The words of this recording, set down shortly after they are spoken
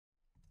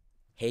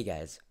Hey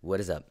guys, what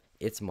is up?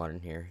 It's Modern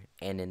here,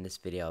 and in this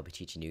video I'll be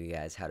teaching you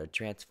guys how to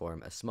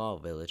transform a small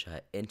village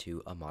hut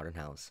into a modern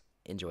house.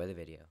 Enjoy the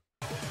video.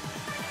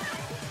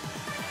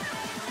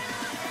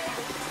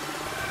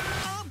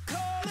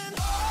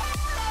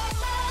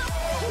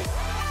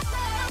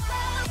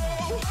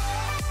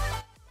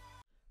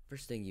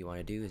 First thing you want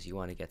to do is you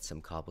want to get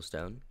some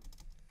cobblestone,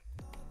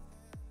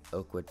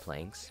 oak wood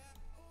planks,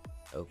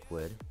 oak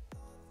wood,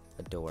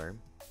 a door,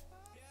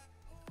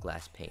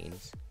 glass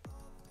panes,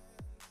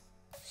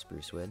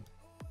 spruce wood,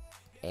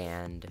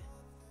 and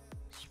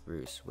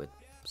spruce wood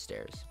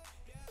stairs.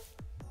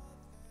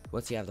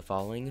 Once you have the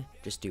following,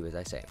 just do as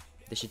I say.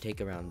 This should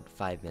take around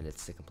 5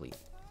 minutes to complete.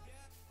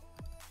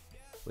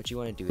 What you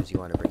want to do is you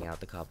want to bring out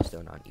the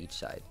cobblestone on each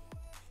side.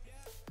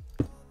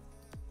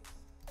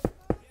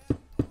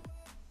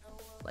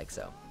 Like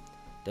so.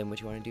 Then what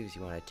you want to do is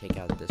you want to take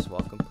out this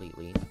wall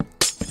completely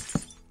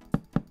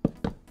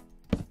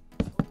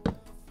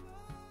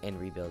and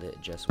rebuild it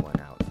just one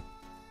out.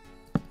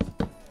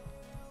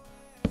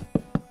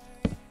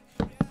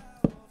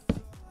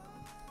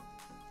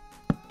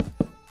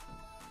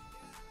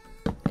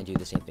 And do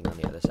the same thing on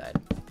the other side.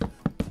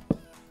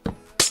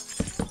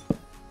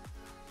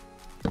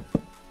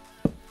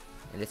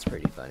 And it's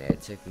pretty funny.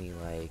 It took me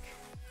like,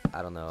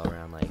 I don't know,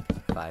 around like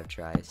 5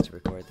 tries to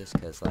record this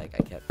because like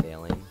I kept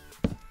failing.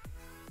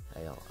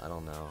 I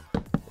don't know.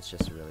 It's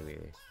just really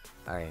weird.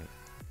 Alright.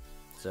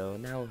 So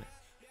now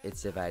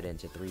it's divided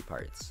into 3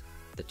 parts.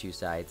 The 2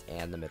 sides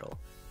and the middle.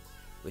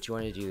 What you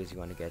want to do is you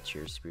want to get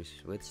your spruce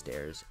wood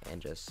stairs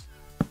and just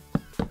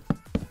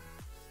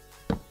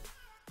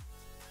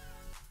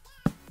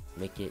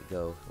make it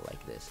go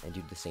like this, and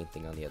do the same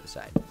thing on the other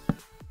side.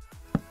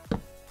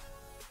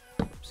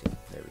 Oopsie,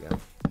 there we go.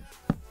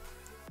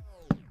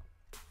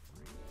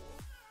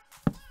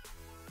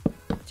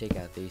 Take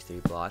out these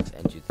 3 blocks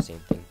and do the same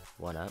thing,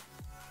 one up.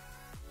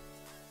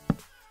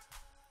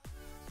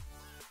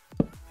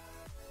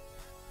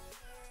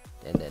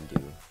 And then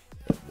do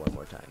it one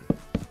more time.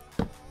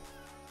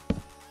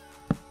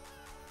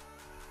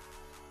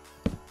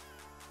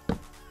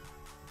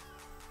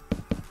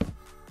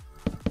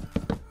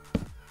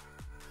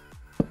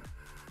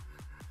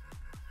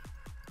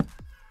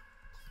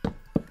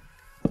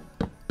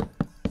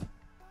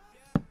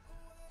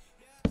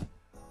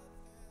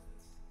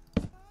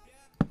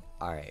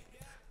 Alright,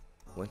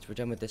 once we're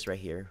done with this right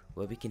here,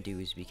 what we can do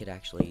is we could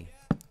actually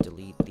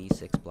delete these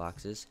 6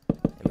 blocks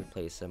and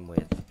replace them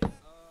with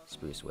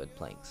spruce wood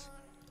planks.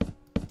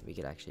 We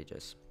could actually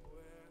just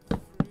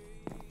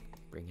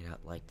bring it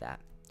out like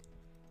that.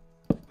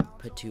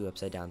 Put 2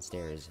 upside down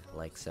stairs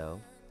like so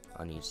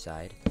on each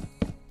side.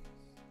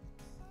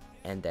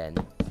 And then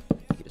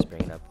you can just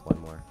bring it up one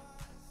more.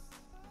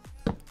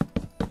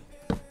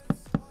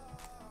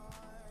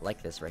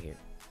 Like this right here.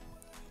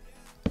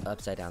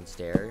 Upside down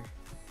stair.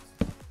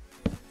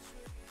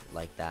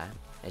 Like that,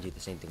 and do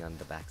the same thing on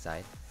the back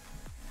side.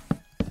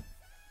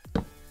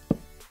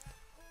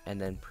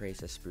 And then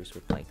place a spruce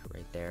wood plank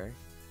right there,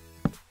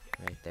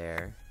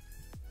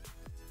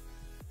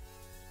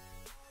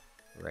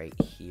 right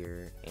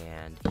here,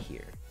 and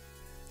here.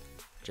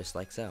 Just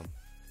like so.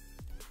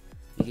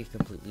 You can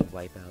completely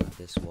wipe out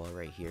this wall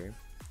right here,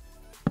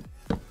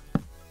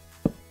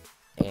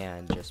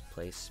 and just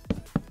place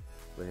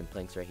wooden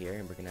planks right here,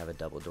 and we're gonna have a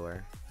double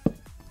door,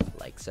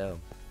 like so.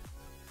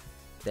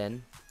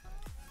 Then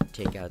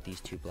take out these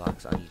 2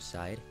 blocks on each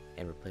side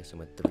and replace them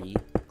with 3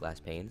 glass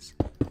panes.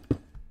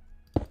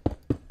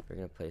 We're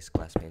going to place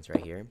glass panes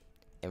right here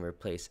and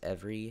replace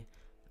every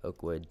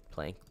oak wood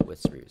plank with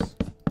spruce.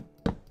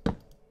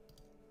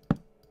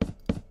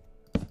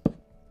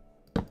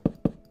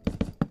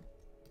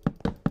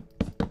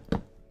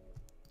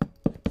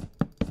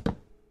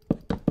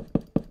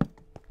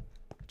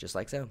 Just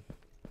like so.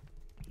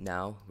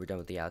 Now we're done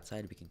with the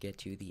outside, we can get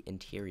to the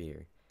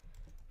interior.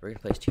 We're going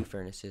to place 2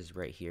 furnaces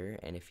right here,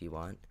 and if you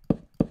want,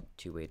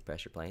 2 weight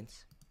pressure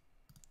plates,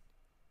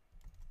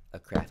 a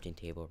crafting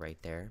table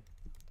right there,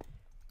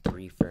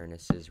 3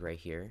 furnaces right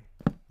here,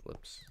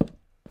 whoops,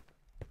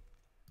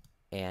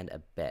 and a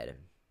bed,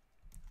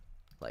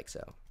 like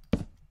so.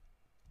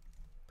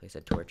 Place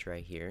a torch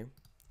right here,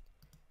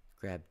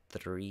 grab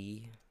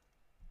 3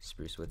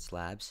 spruce wood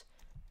slabs,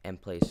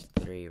 and place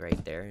 3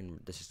 right there, and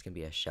this is going to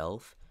be a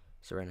shelf,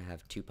 so we're going to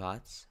have 2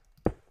 pots.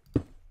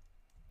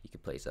 You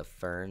could place a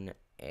fern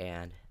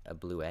and a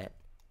bluette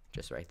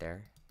just right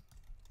there.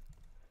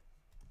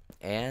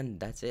 And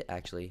that's it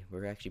actually.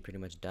 We're actually pretty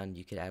much done.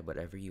 You could add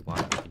whatever you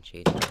want. You can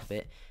change it a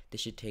bit. This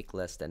should take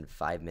less than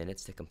 5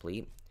 minutes to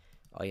complete.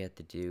 All you have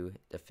to do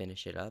to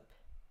finish it up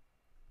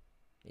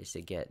is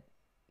to get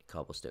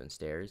cobblestone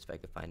stairs, if I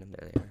could find them.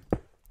 There they are.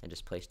 And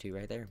just place 2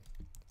 right there.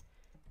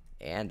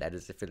 And that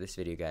is it for this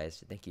video,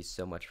 guys. Thank you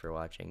so much for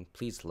watching.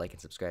 Please like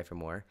and subscribe for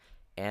more.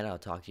 And I'll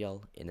talk to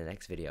y'all in the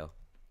next video.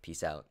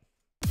 Peace out.